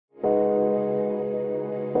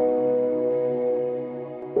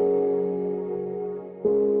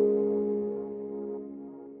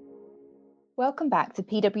Welcome back to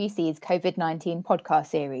PwC's COVID-19 podcast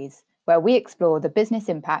series, where we explore the business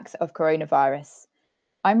impacts of coronavirus.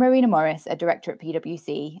 I'm Rowena Morris, a director at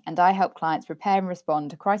PwC, and I help clients prepare and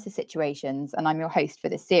respond to crisis situations, and I'm your host for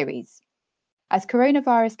this series. As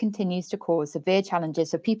coronavirus continues to cause severe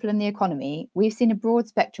challenges for people in the economy, we've seen a broad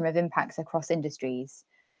spectrum of impacts across industries.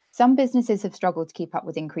 Some businesses have struggled to keep up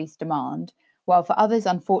with increased demand, while for others,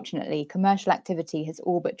 unfortunately, commercial activity has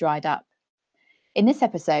all but dried up. In this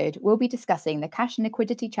episode, we'll be discussing the cash and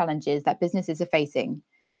liquidity challenges that businesses are facing.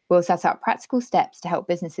 We'll set out practical steps to help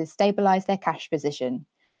businesses stabilise their cash position.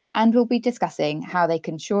 And we'll be discussing how they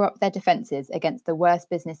can shore up their defences against the worst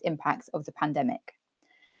business impacts of the pandemic.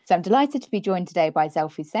 So I'm delighted to be joined today by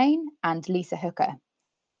Zelf Hussain and Lisa Hooker.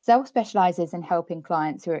 Zelf specialises in helping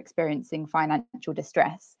clients who are experiencing financial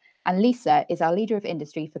distress, and Lisa is our leader of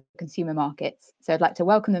industry for consumer markets. So I'd like to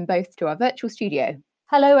welcome them both to our virtual studio.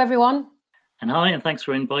 Hello, everyone. And hi, and thanks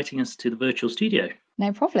for inviting us to the virtual studio.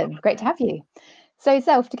 No problem. Great to have you. So,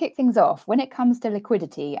 Zelf, to kick things off, when it comes to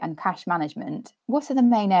liquidity and cash management, what are the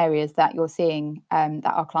main areas that you're seeing that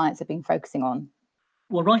our clients have been focusing on?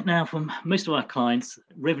 Well, right now, for most of our clients,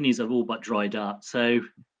 revenues have all but dried up. So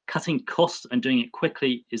cutting costs and doing it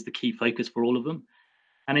quickly is the key focus for all of them.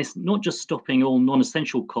 And it's not just stopping all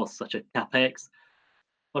non-essential costs such as CapEx,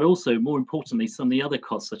 but also, more importantly, some of the other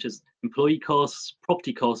costs such as employee costs,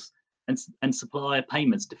 property costs, and supplier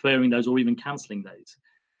payments, deferring those or even cancelling those.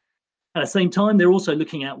 At the same time, they're also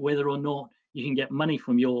looking at whether or not you can get money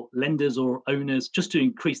from your lenders or owners just to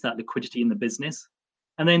increase that liquidity in the business.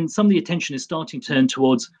 And then some of the attention is starting to turn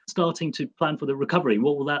towards starting to plan for the recovery.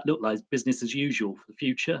 What will that look like, business as usual for the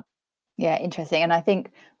future? Yeah, interesting. And I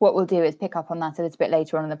think what we'll do is pick up on that a little bit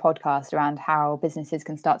later on in the podcast around how businesses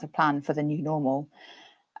can start to plan for the new normal.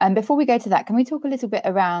 And before we go to that, can we talk a little bit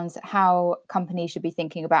around how companies should be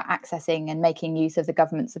thinking about accessing and making use of the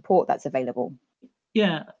government support that's available?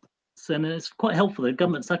 Yeah, so it's quite helpful. The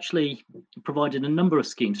government's actually provided a number of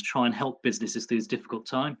schemes to try and help businesses through this difficult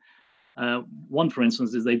time. One, for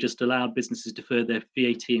instance, is they've just allowed businesses to defer their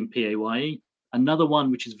VAT and PAYE. Another one,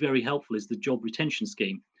 which is very helpful, is the job retention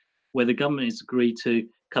scheme, where the government has agreed to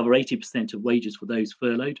cover 80% of wages for those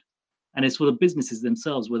furloughed. And it's for the businesses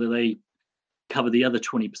themselves, whether they cover the other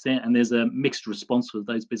 20%, and there's a mixed response for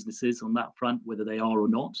those businesses on that front, whether they are or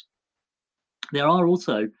not. There are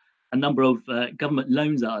also a number of government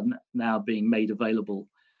loans that are now being made available,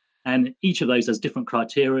 and each of those has different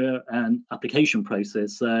criteria and application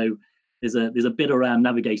process. So there's a bit around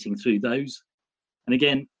navigating through those, and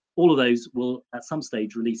again, all of those will at some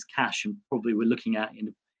stage release cash, and probably we're looking at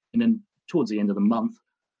towards the end of the month.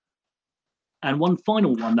 And one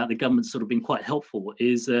final one that the government's sort of been quite helpful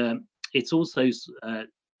is it's also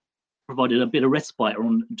provided a bit of respite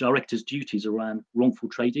on directors' duties around wrongful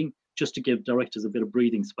trading, just to give directors a bit of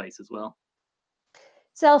breathing space as well.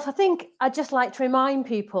 Zelf, I think I'd just like to remind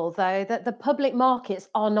people, though, that the public markets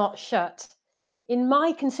are not shut. In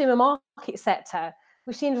my consumer market sector,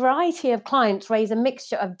 we've seen a variety of clients raise a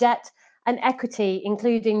mixture of debt and equity,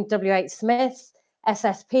 including WH Smith,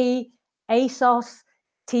 SSP, ASOS,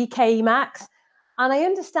 TK Maxx. And I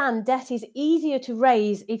understand debt is easier to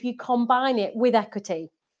raise if you combine it with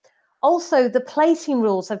equity. Also, the placing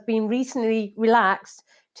rules have been recently relaxed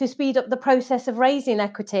to speed up the process of raising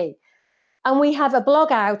equity. And we have a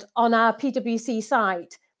blog out on our PwC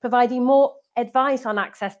site providing more advice on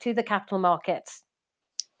access to the capital markets.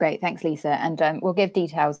 Great, thanks, Lisa. And we'll give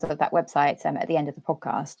details of that website at the end of the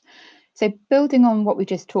podcast. So building on what we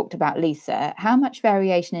just talked about, Lisa, how much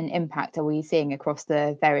variation in impact are we seeing across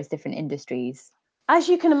the various different industries? As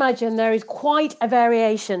you can imagine, there is quite a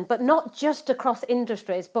variation, but not just across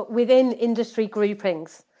industries, but within industry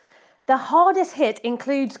groupings. The hardest hit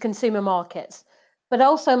includes consumer markets, but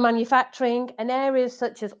also manufacturing and areas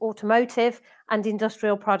such as automotive and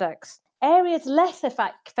industrial products. Areas less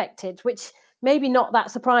affected, which maybe not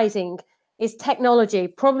that surprising, is technology,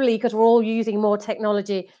 probably because we're all using more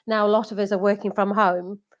technology now. A lot of us are working from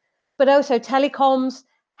home, but also telecoms,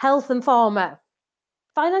 health and pharma.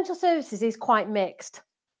 Financial services is quite mixed,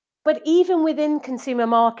 but even within consumer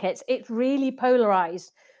markets, it's really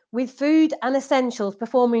polarized, with food and essentials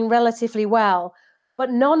performing relatively well,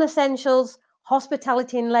 but non-essentials,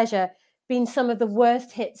 hospitality and leisure being some of the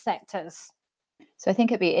worst hit sectors. So I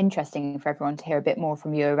think it'd be interesting for everyone to hear a bit more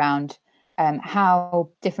from you around how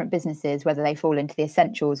different businesses, whether they fall into the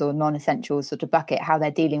essentials or non-essentials sort of bucket, how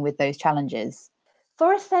they're dealing with those challenges.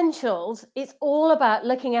 For essentials, it's all about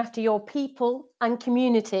looking after your people and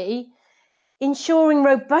community, ensuring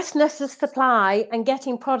robustness of supply and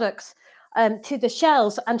getting products to the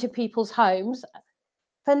shelves and to people's homes.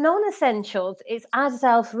 For non-essentials, it's, as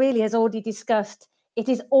Zelf really has already discussed, It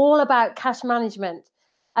is all about cash management,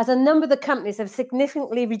 as a number of the companies have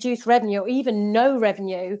significantly reduced revenue or even no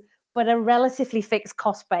revenue, but a relatively fixed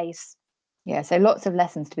cost base. Yeah, so lots of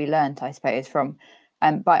lessons to be learnt, I suppose, from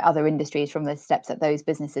by other industries from the steps that those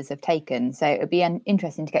businesses have taken. So it'd be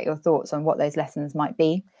interesting to get your thoughts on what those lessons might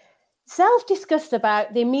be. Self discussed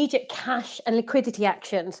about the immediate cash and liquidity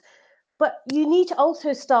actions, but you need to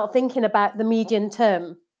also start thinking about the medium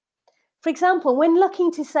term. For example, when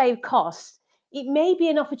looking to save costs, it may be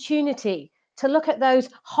an opportunity to look at those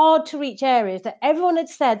hard to reach areas that everyone had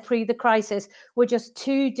said pre the crisis were just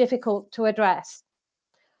too difficult to address.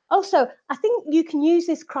 Also, I think you can use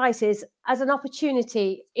this crisis as an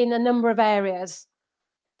opportunity in a number of areas.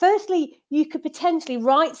 Firstly, you could potentially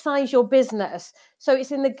right size your business so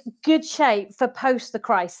it's in the good shape for post the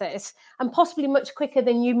crisis and possibly much quicker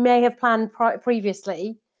than you may have planned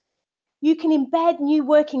previously. You can embed new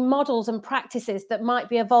working models and practices that might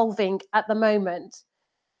be evolving at the moment.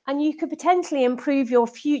 And you could potentially improve your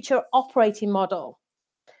future operating model,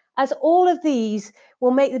 as all of these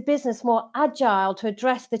will make the business more agile to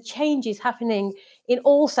address the changes happening in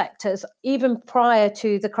all sectors, even prior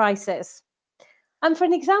to the crisis. And for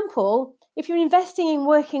an example, if you're investing in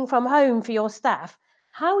working from home for your staff,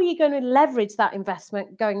 how are you going to leverage that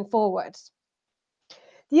investment going forward?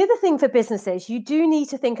 The other thing for businesses, you do need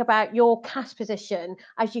to think about your cash position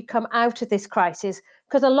as you come out of this crisis,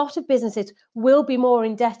 because a lot of businesses will be more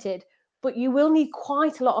indebted, but you will need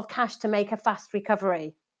quite a lot of cash to make a fast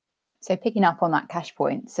recovery. So picking up on that cash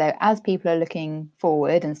point, so as people are looking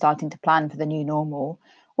forward and starting to plan for the new normal,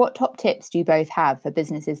 what top tips do you both have for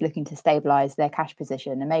businesses looking to stabilise their cash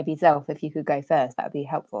position? And maybe Zelf, if you could go first, that would be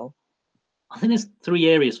helpful. I think there's 3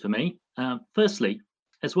 areas for me. Firstly,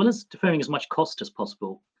 as well as deferring as much cost as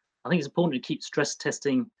possible, I think it's important to keep stress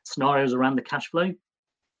testing scenarios around the cash flow.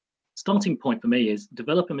 Starting point for me is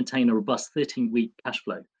develop and maintain a robust 13-week cash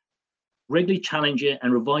flow. Regularly challenge it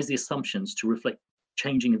and revise the assumptions to reflect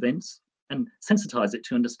changing events and sensitize it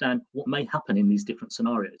to understand what may happen in these different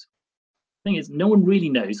scenarios. The thing is, no one really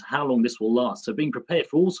knows how long this will last, so being prepared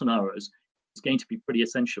for all scenarios is going to be pretty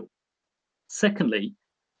essential. Secondly,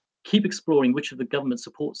 keep exploring which of the government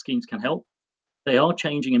support schemes can help. They are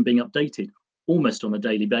changing and being updated almost on a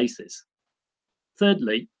daily basis.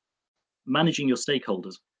 Thirdly, managing your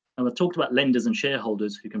stakeholders. And I've talked about lenders and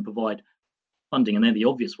shareholders who can provide funding, and they're the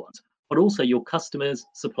obvious ones, but also your customers,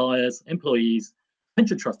 suppliers, employees,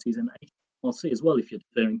 pension trustees, and HMRC as well if you're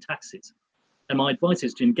deferring taxes. And my advice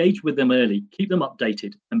is to engage with them early, keep them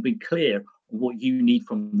updated, and be clear on what you need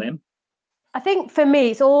from them. I think for me,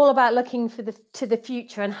 it's all about looking to the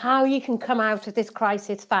future and how you can come out of this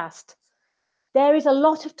crisis fast. There is a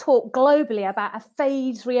lot of talk globally about a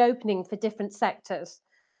phased reopening for different sectors.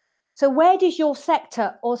 So where does your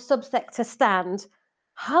sector or subsector stand?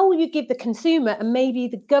 How will you give the consumer and maybe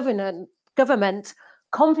the government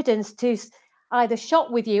confidence to either shop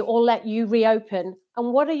with you or let you reopen?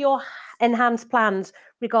 And what are your enhanced plans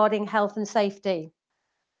regarding health and safety?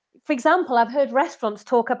 For example, I've heard restaurants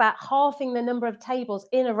talk about halving the number of tables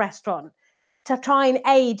in a restaurant to try and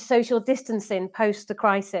aid social distancing post the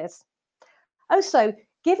crisis. Also,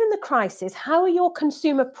 given the crisis, how are your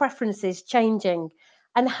consumer preferences changing?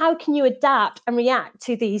 And how can you adapt and react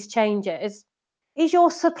to these changes? Is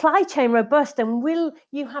your supply chain robust and will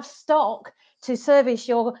you have stock to service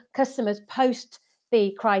your customers post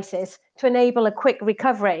the crisis to enable a quick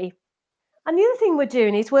recovery? And the other thing we're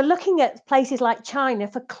doing is we're looking at places like China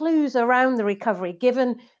for clues around the recovery,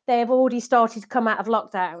 given they have already started to come out of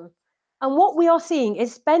lockdown. And what we are seeing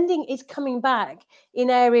is spending is coming back in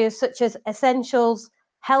areas such as essentials,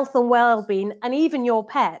 health and well-being, and even your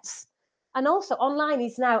pets. And also online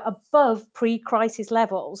is now above pre-crisis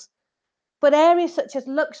levels. But areas such as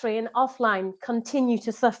luxury and offline continue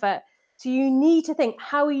to suffer. So you need to think,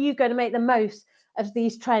 how are you going to make the most of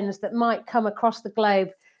these trends that might come across the globe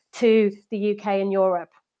to the UK and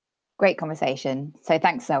Europe? Great conversation. So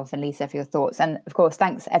thanks, Zelf and Lisa, for your thoughts. And of course,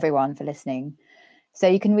 thanks everyone for listening. So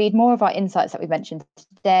you can read more of our insights that we mentioned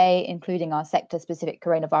today, including our sector-specific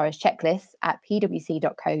coronavirus checklists at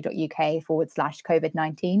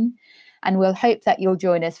pwc.co.uk/COVID-19. And we'll hope that you'll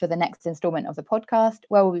join us for the next instalment of the podcast,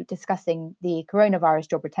 where we'll be discussing the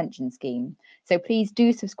Coronavirus Job Retention Scheme. So please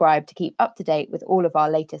do subscribe to keep up to date with all of our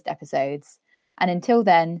latest episodes. And until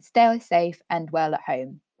then, stay safe and well at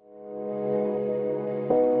home.